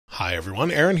Hi everyone,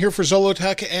 Aaron here for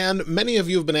Zollotech, and many of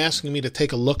you have been asking me to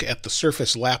take a look at the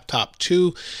Surface Laptop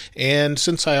 2, and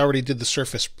since I already did the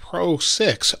Surface Pro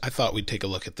 6, I thought we'd take a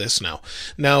look at this now.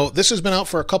 Now, this has been out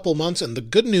for a couple months, and the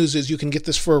good news is you can get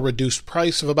this for a reduced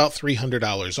price of about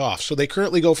 $300 off. So they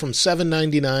currently go from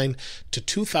 $799 to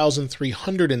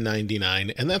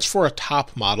 $2,399, and that's for a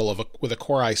top model with a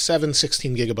Core i7,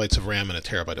 16 gigabytes of RAM, and a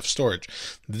terabyte of storage.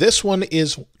 This one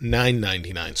is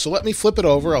 $999. So let me flip it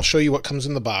over. I'll show you what comes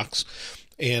in the box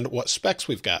and what specs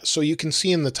we've got. So you can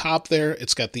see in the top there,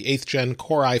 it's got the 8th gen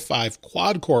Core i5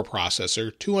 quad-core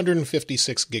processor,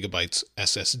 256 gigabytes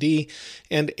SSD,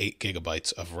 and 8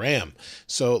 gigabytes of RAM.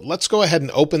 So let's go ahead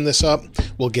and open this up.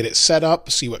 We'll get it set up,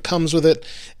 see what comes with it,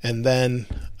 and then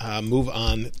move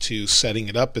on to setting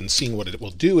it up and seeing what it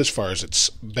will do as far as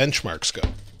its benchmarks go.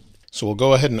 So we'll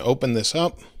go ahead and open this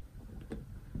up.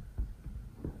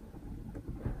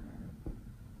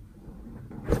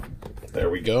 There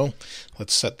we go.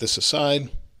 Let's set this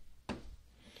aside.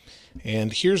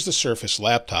 And here's the Surface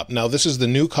Laptop. Now this is the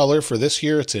new color for this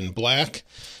year. It's in black,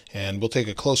 and we'll take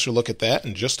a closer look at that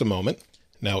in just a moment.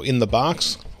 Now in the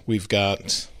box, we've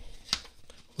got a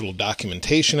little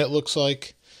documentation, it looks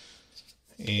like,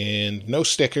 and no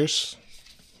stickers,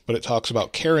 but it talks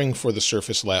about caring for the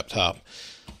Surface Laptop.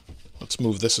 Let's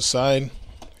move this aside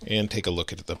and take a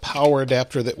look at the power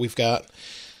adapter that we've got.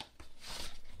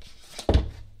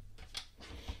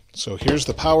 So here's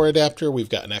the power adapter. We've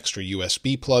got an extra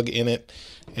USB plug in it,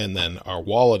 and then our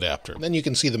wall adapter. Then you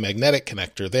can see the magnetic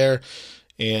connector there,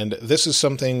 and this is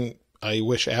something I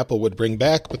wish Apple would bring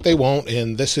back, but they won't,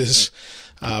 and this is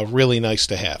really nice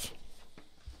to have.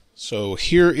 So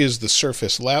here is the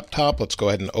Surface Laptop. Let's go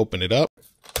ahead and open it up.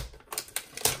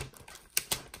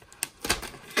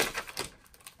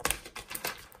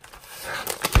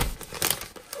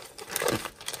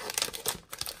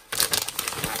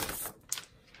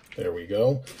 There we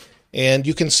go. And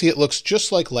you can see it looks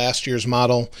just like last year's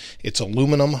model. It's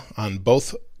aluminum on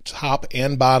both top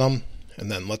and bottom.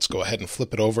 And then let's go ahead and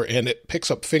flip it over, and it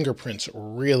picks up fingerprints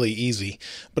really easy,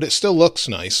 but it still looks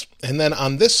nice. And then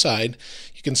on this side,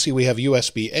 you can see we have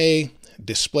USB-A,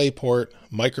 DisplayPort,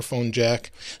 microphone jack,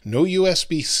 no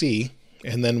USB-C,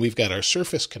 and then we've got our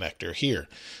Surface connector here.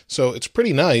 So it's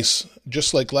pretty nice,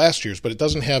 just like last year's, but it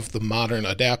doesn't have the modern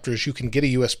adapters. You can get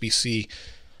a USB-C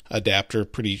adapter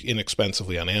pretty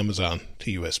inexpensively on Amazon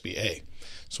to USB-A.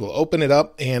 So we'll open it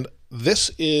up, and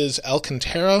this is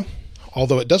Alcantara,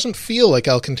 although it doesn't feel like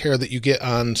Alcantara that you get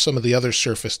on some of the other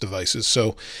Surface devices,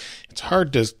 so it's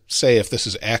hard to say if this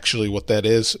is actually what that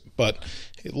is, but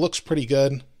it looks pretty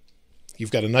good.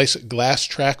 You've got a nice glass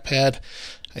trackpad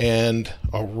and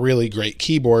a really great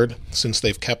keyboard, since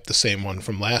they've kept the same one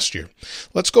from last year.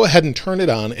 Let's go ahead and turn it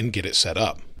on and get it set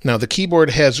up. Now the keyboard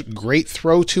has great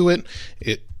throw to it.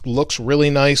 It looks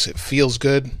really nice. It feels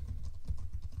good.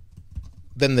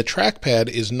 Then the trackpad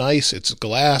is nice. It's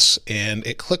glass, and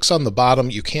it clicks on the bottom.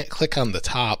 You can't click on the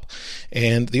top.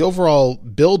 And the overall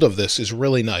build of this is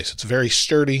really nice. It's very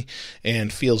sturdy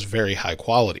and feels very high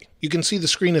quality. You can see the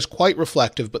screen is quite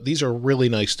reflective, but these are really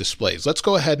nice displays. Let's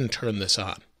go ahead and turn this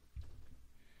on.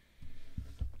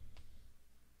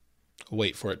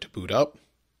 Wait for it to boot up.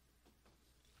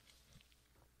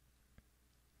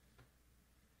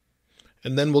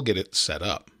 And then we'll get it set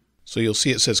up. So you'll see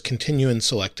it says continue in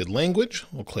selected language.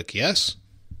 We'll click yes.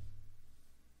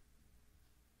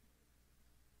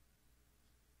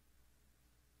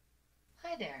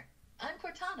 Hi there, I'm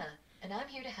Cortana, and I'm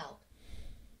here to help.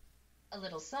 A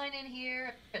little sign in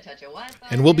here, a touch of Wi-Fi.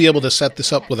 And we'll be able to set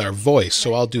this up with our voice,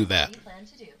 so I'll do that.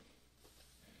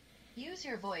 Use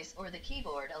your voice or the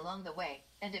keyboard along the way,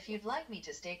 and if you'd like me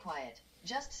to stay quiet,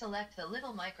 just select the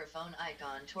little microphone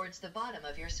icon towards the bottom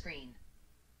of your screen.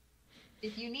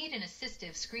 If you need an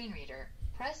assistive screen reader,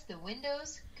 press the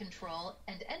Windows, Control,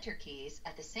 and Enter keys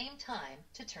at the same time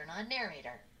to turn on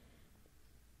narrator.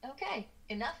 Okay,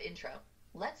 enough intro.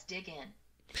 Let's dig in.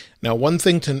 Now one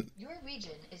thing to... Your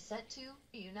region is set to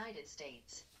the United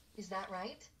States. Is that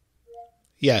right?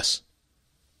 Yes.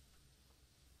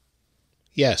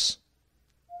 Yes.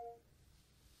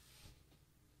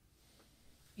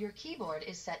 Your keyboard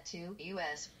is set to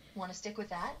US. Want to stick with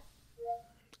that?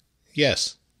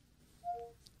 Yes.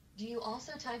 Do you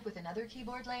also type with another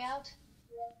keyboard layout?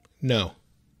 No.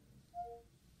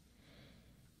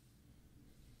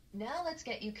 Now let's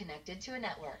get you connected to a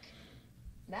network.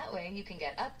 That way you can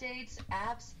get updates,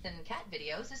 apps, and cat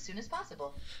videos as soon as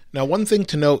possible. Now one thing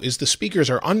to note is the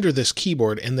speakers are under this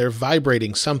keyboard and they're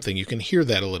vibrating something. You can hear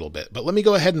that a little bit. But let me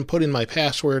go ahead and put in my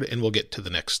password and we'll get to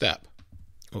the next step.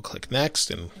 We'll click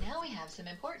next, and now we have some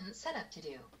important setup to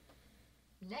do.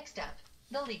 Next up,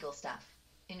 the legal stuff.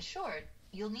 In short,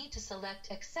 You'll need to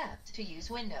select Accept to use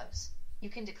Windows. You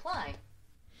can decline.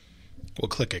 We'll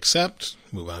click Accept,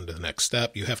 move on to the next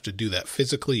step. You have to do that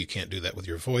physically. You can't do that with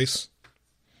your voice.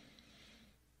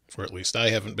 Or at least I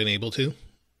haven't been able to.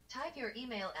 Type your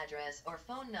email address or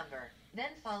phone number,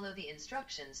 then follow the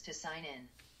instructions to sign in.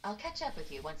 I'll catch up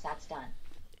with you once that's done.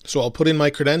 So I'll put in my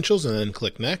credentials and then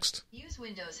click Next. Use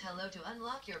Windows Hello to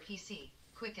unlock your PC,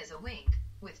 quick as a wink,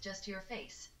 with just your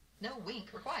face. No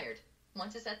wink required.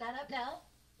 Want to set that up now?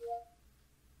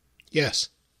 Yes.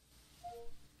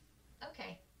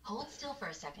 Okay, hold still for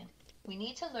a second. We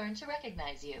need to learn to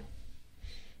recognize you.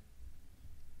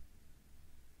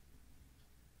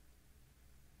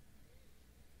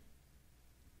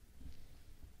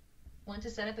 Want to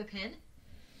set up a PIN?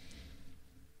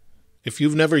 If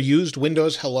you've never used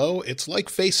Windows Hello, it's like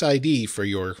Face ID for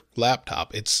your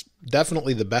laptop. It's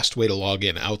definitely the best way to log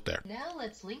in out there. Now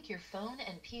let's link your phone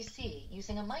and PC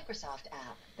using a Microsoft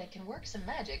app that can work some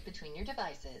magic between your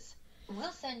devices.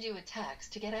 We'll send you a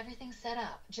text to get everything set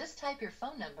up. Just type your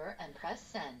phone number and press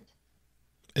send.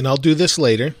 And I'll do this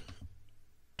later.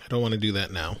 I don't want to do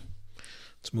that now.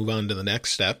 Let's move on to the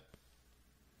next step.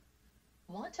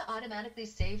 Want to automatically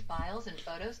save files and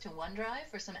photos to OneDrive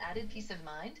for some added peace of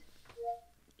mind?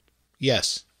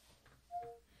 Yes.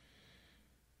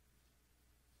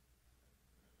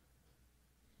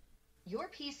 Your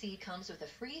PC comes with a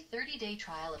free 30-day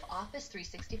trial of Office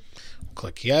 365.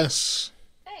 Click Yes.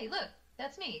 Hey, look,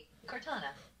 that's me,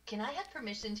 Cortana. Can I have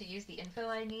permission to use the info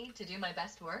I need to do my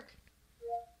best work?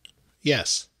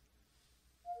 Yes.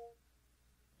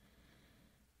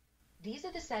 These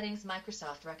are the settings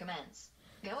Microsoft recommends.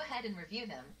 Go ahead and review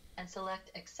them and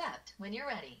select Accept when you're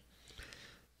ready.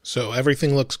 So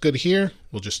everything looks good here.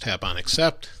 We'll just tap on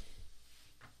Accept.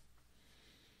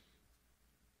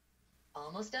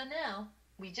 Almost done now.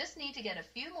 We just need to get a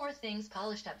few more things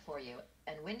polished up for you,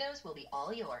 and Windows will be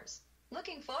all yours.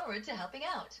 Looking forward to helping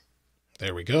out.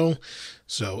 There we go.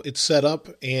 So it's set up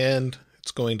and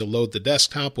it's going to load the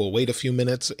desktop. We'll wait a few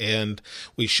minutes and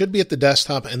we should be at the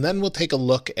desktop, and then we'll take a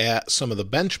look at some of the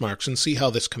benchmarks and see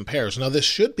how this compares. Now this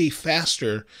should be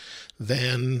faster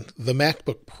than the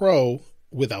MacBook Pro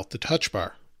without the touch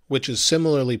bar, which is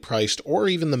similarly priced, or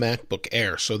even the MacBook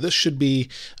Air. So this should be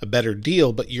a better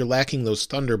deal, but you're lacking those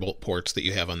Thunderbolt ports that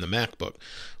you have on the MacBook.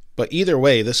 But either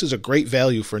way, this is a great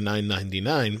value for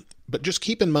 $9.99, but just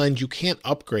keep in mind you can't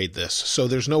upgrade this, so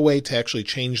there's no way to actually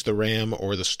change the RAM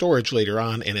or the storage later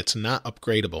on, and it's not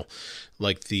upgradable.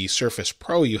 Like the Surface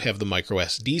Pro, you have the micro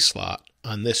SD slot.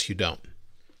 On this, you don't.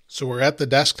 So we're at the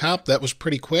desktop. That was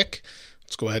pretty quick.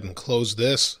 Let's go ahead and close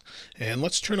this, and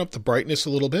let's turn up the brightness a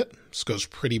little bit. This goes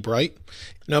pretty bright.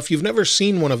 Now, if you've never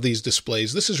seen one of these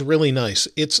displays, this is really nice.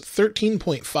 It's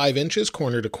 13.5 inches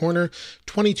corner to corner,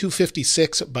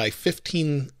 2256 by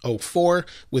 1504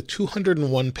 with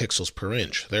 201 pixels per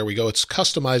inch. There we go. It's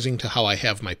customizing to how I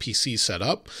have my PC set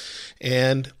up,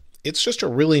 and it's just a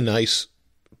really nice,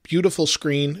 beautiful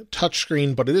screen, touch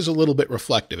screen, but it is a little bit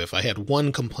reflective if I had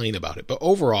one complaint about it. But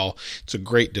overall, it's a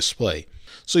great display.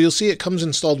 So you'll see it comes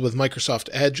installed with Microsoft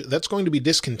Edge. That's going to be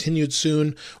discontinued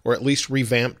soon, or at least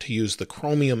revamped to use the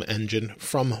Chromium engine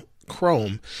from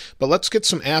Chrome. But let's get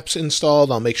some apps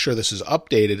installed. I'll make sure this is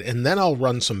updated, and then I'll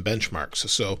run some benchmarks.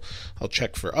 So I'll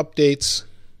check for updates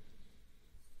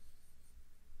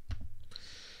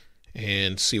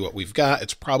and see what we've got.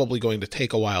 It's probably going to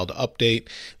take a while to update.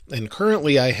 And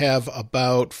currently I have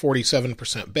about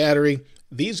 47% battery.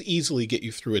 These easily get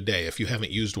you through a day if you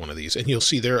haven't used one of these, and you'll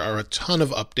see there are a ton of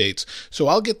updates. So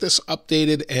I'll get this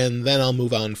updated, and then I'll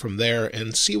move on from there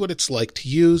and see what it's like to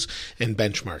use and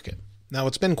benchmark it. Now,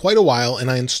 it's been quite a while,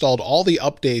 and I installed all the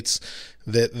updates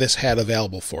that this had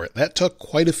available for it. That took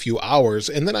quite a few hours,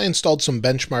 and then I installed some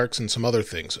benchmarks and some other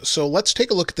things. So let's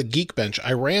take a look at the Geekbench.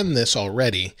 I ran this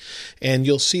already, and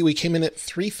you'll see we came in at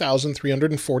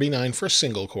 3,349 for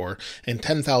single core and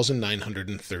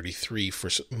 10,933 for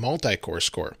multi-core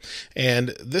score. And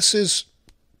this is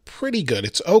pretty good.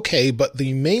 It's okay, but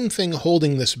the main thing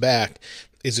holding this back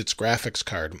is its graphics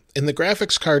card. And the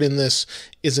graphics card in this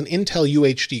is an Intel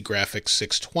UHD Graphics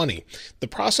 620. The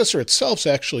processor itself is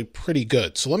actually pretty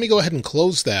good. So let me go ahead and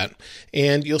close that.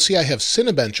 And you'll see I have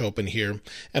Cinebench open here.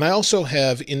 And I also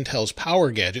have Intel's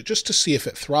Power Gadget just to see if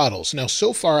it throttles. Now,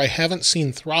 so far, I haven't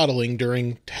seen throttling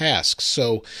during tasks.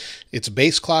 So its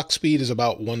base clock speed is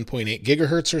about 1.8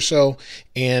 gigahertz or so.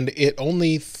 And it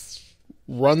only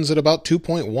runs at about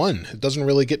 2.1. It doesn't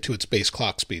really get to its base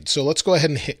clock speed. So let's go ahead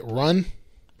and hit run.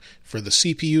 For the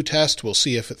CPU test, we'll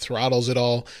see if it throttles at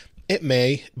all. It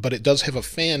may, but it does have a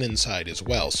fan inside as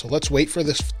well. So let's wait for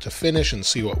this to finish and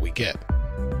see what we get.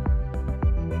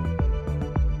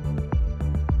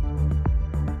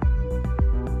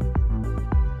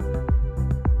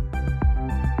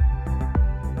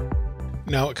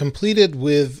 Now it completed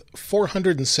with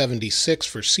 476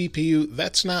 for CPU.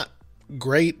 That's not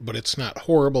great, but it's not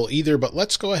horrible either. But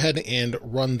let's go ahead and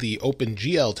run the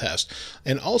OpenGL test.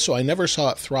 And also, I never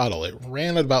saw it throttle. It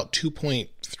ran at about 2.3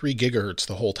 gigahertz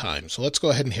the whole time. So let's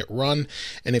go ahead and hit run.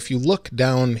 And if you look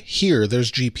down here,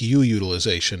 there's GPU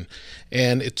utilization.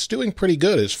 And it's doing pretty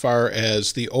good as far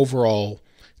as the overall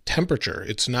temperature.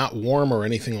 It's not warm or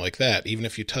anything like that. Even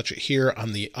if you touch it here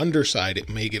on the underside, it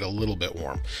may get a little bit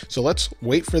warm. So let's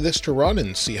wait for this to run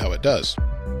and see how it does.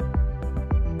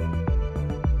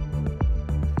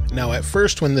 Now at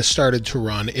first when this started to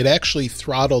run, it actually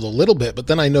throttled a little bit, but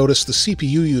then I noticed the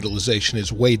CPU utilization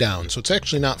is way down. So it's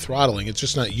actually not throttling, it's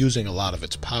just not using a lot of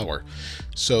its power.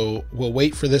 So we'll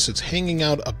wait for this. It's hanging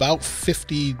out about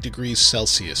 50 degrees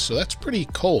Celsius. So that's pretty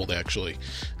cold actually.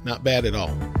 Not bad at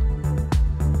all.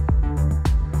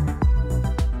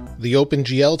 The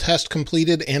OpenGL test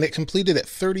completed, and it completed at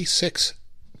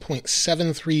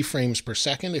 36.73 frames per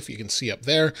second, if you can see up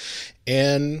there.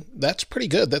 And that's pretty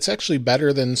good. That's actually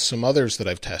better than some others that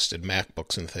I've tested,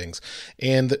 MacBooks and things.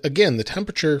 And again, the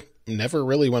temperature never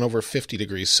really went over 50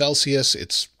 degrees Celsius.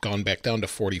 It's gone back down to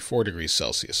 44 degrees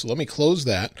Celsius. So let me close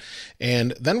that.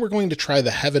 And then we're going to try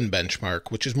the Heaven benchmark,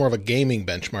 which is more of a gaming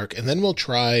benchmark. And then we'll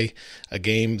try a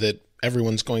game that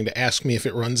everyone's going to ask me if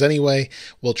it runs anyway.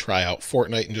 We'll try out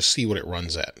Fortnite and just see what it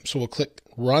runs at. So we'll click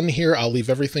run here. I'll leave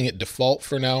everything at default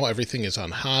for now. Everything is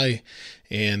on high.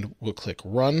 And we'll click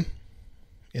run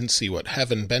and see what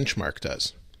Heaven benchmark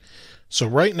does. So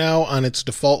right now on its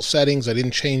default settings, I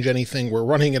didn't change anything. We're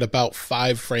running at about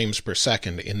 5 frames per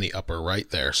second in the upper right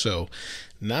there. So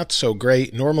not so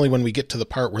great. Normally when we get to the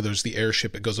part where there's the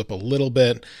airship, it goes up a little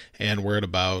bit, and we're at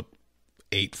about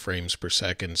 8 frames per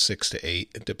second, 6 to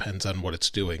 8. It depends on what it's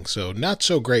doing. So not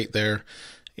so great there.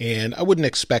 And I wouldn't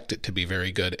expect it to be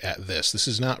very good at this. This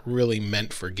is not really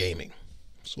meant for gaming.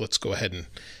 So let's go ahead and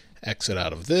exit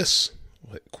out of this.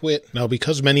 Hit quit. Now,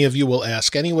 because many of you will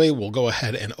ask anyway, we'll go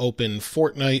ahead and open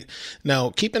Fortnite. Now,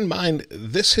 keep in mind,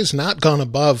 this has not gone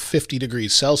above 50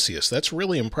 degrees Celsius. That's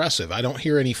really impressive. I don't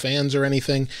hear any fans or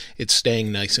anything. It's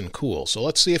staying nice and cool. So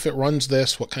let's see if it runs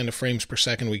this, what kind of frames per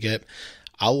second we get.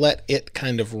 I'll let it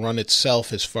kind of run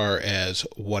itself as far as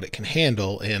what it can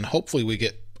handle, and hopefully we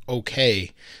get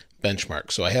okay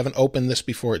benchmark. So I haven't opened this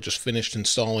before. It just finished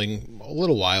installing a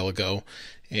little while ago,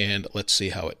 and let's see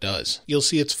how it does. You'll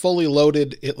see it's fully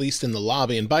loaded, at least in the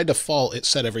lobby, and by default it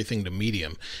set everything to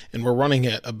medium, and we're running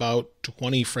at about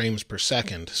 20 frames per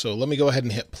second. So let me go ahead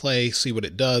and hit play, see what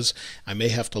it does. I may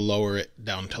have to lower it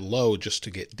down to low just to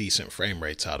get decent frame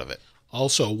rates out of it.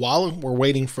 Also, while we're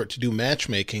waiting for it to do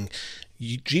matchmaking,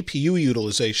 GPU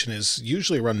utilization is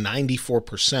usually around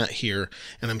 94% here,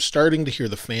 and I'm starting to hear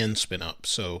the fan spin up.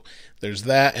 So there's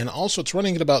that, and also it's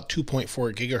running at about 2.4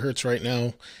 gigahertz right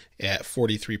now at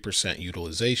 43%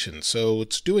 utilization. So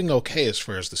it's doing okay as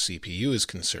far as the CPU is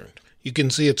concerned. You can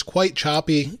see it's quite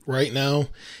choppy right now,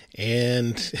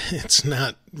 and it's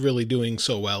not really doing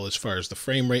so well as far as the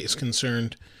frame rate is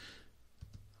concerned.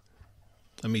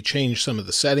 Let me change some of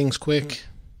the settings quick.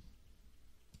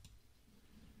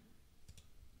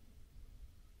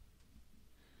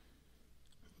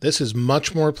 This is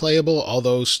much more playable,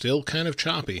 although still kind of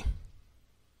choppy.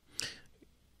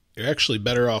 You're actually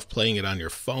better off playing it on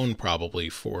your phone probably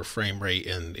for frame rate,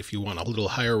 and if you want a little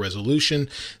higher resolution.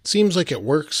 It seems like it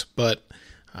works, but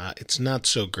it's not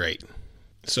so great.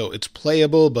 So it's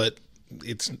playable, but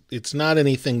it's not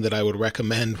anything that I would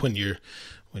recommend when you're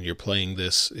playing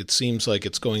this. It seems like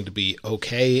it's going to be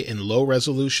okay in low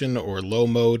resolution or low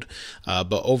mode,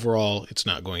 but overall it's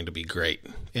not going to be great.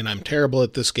 And I'm terrible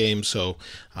at this game, so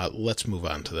let's move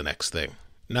on to the next thing.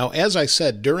 Now, as I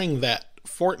said, during that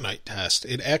Fortnite test,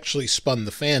 it actually spun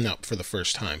the fan up for the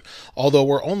first time, although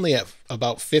we're only at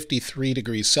about 53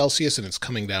 degrees Celsius and it's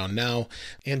coming down now,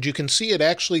 and you can see it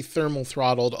actually thermal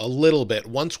throttled a little bit.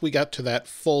 Once we got to that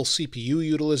full CPU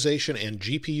utilization and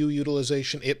GPU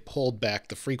utilization, it pulled back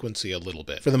the frequency a little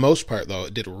bit. For the most part though,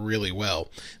 it did really well.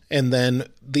 And then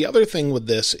the other thing with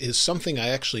this is something I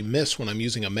actually miss when I'm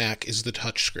using a Mac is the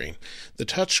touchscreen. The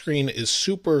touchscreen is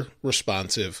super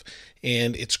responsive,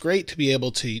 and it's great to be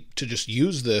able to just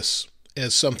use this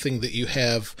as something that you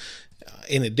have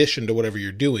in addition to whatever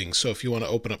you're doing. So if you want to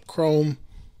open up Chrome,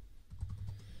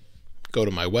 go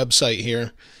to my website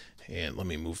here, and let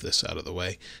me move this out of the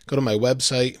way. Go to my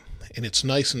website, and it's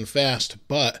nice and fast,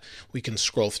 but we can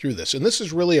scroll through this. And this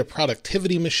is really a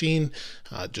productivity machine,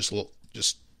 just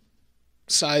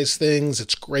size things.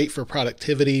 It's great for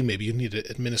productivity. Maybe you need to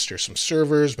administer some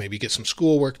servers, maybe get some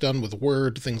schoolwork done with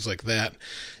Word, things like that.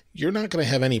 you're not going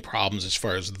to have any problems as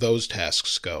far as those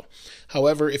tasks go.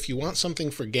 However, if you want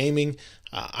something for gaming,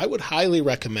 I would highly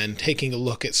recommend taking a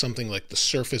look at something like the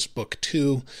Surface Book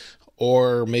 2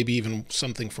 or maybe even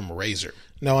something from Razer.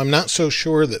 Now, I'm not so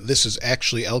sure that this is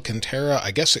actually Alcantara.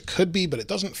 I guess it could be, but it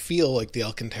doesn't feel like the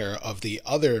Alcantara of the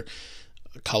other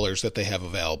colors that they have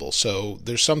available. So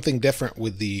there's something different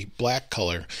with the black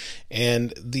color,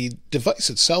 and the device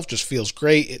itself just feels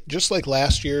great. Just like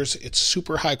last year's, it's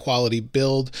super high quality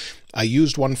build. I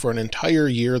used one for an entire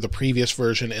year, the previous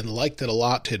version, and liked it a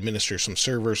lot to administer some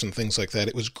servers and things like that.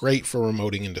 It was great for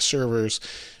remoting into servers,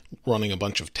 running a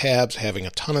bunch of tabs, having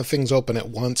a ton of things open at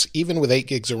once. Even with 8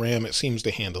 gigs of RAM, it seems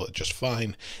to handle it just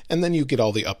fine. And then you get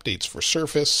all the updates for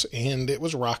Surface, and it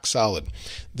was rock solid.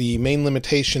 The main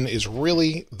limitation is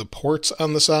really the ports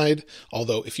on the side,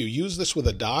 although if you use this with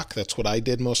a dock, that's what I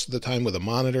did most of the time with a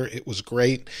monitor, it was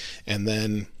great. And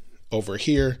then over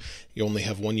here, you only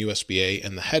have one USB-A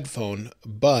and the headphone,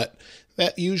 but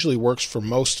that usually works for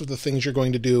most of the things you're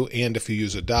going to do, and if you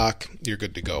use a dock, you're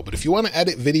good to go. But if you want to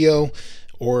edit video,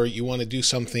 or you want to do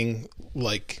something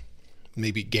like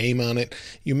maybe game on it,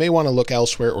 you may want to look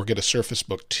elsewhere or get a Surface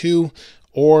Book 2,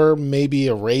 or maybe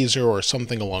a Razer or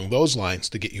something along those lines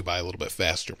to get you by a little bit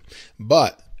faster.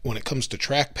 But when it comes to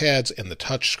trackpads and the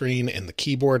touchscreen and the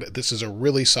keyboard, this is a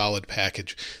really solid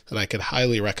package that I could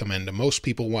highly recommend to most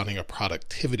people wanting a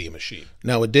productivity machine.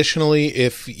 Now, additionally,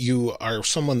 if you are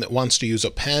someone that wants to use a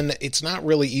pen, it's not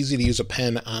really easy to use a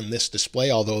pen on this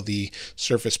display, although the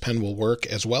Surface Pen will work,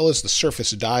 as well as the Surface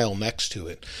Dial next to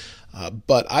it.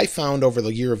 But I found over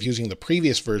the year of using the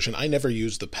previous version, I never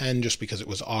used the pen just because it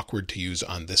was awkward to use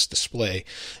on this display.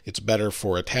 It's better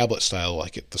for a tablet style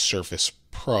like the Surface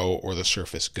Pro or the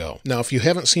Surface Go. Now, if you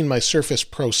haven't seen my Surface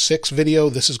Pro 6 video,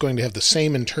 this is going to have the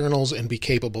same internals and be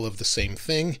capable of the same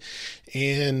thing.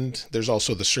 And there's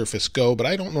also the Surface Go, but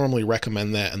I don't normally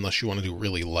recommend that unless you want to do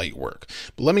really light work.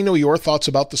 But let me know your thoughts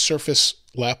about the Surface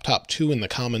Laptop 2 in the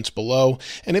comments below.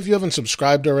 And if you haven't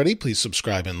subscribed already, please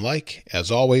subscribe and like.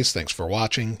 As always, thanks for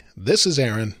watching. This is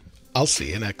Aaron. I'll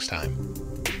see you next time.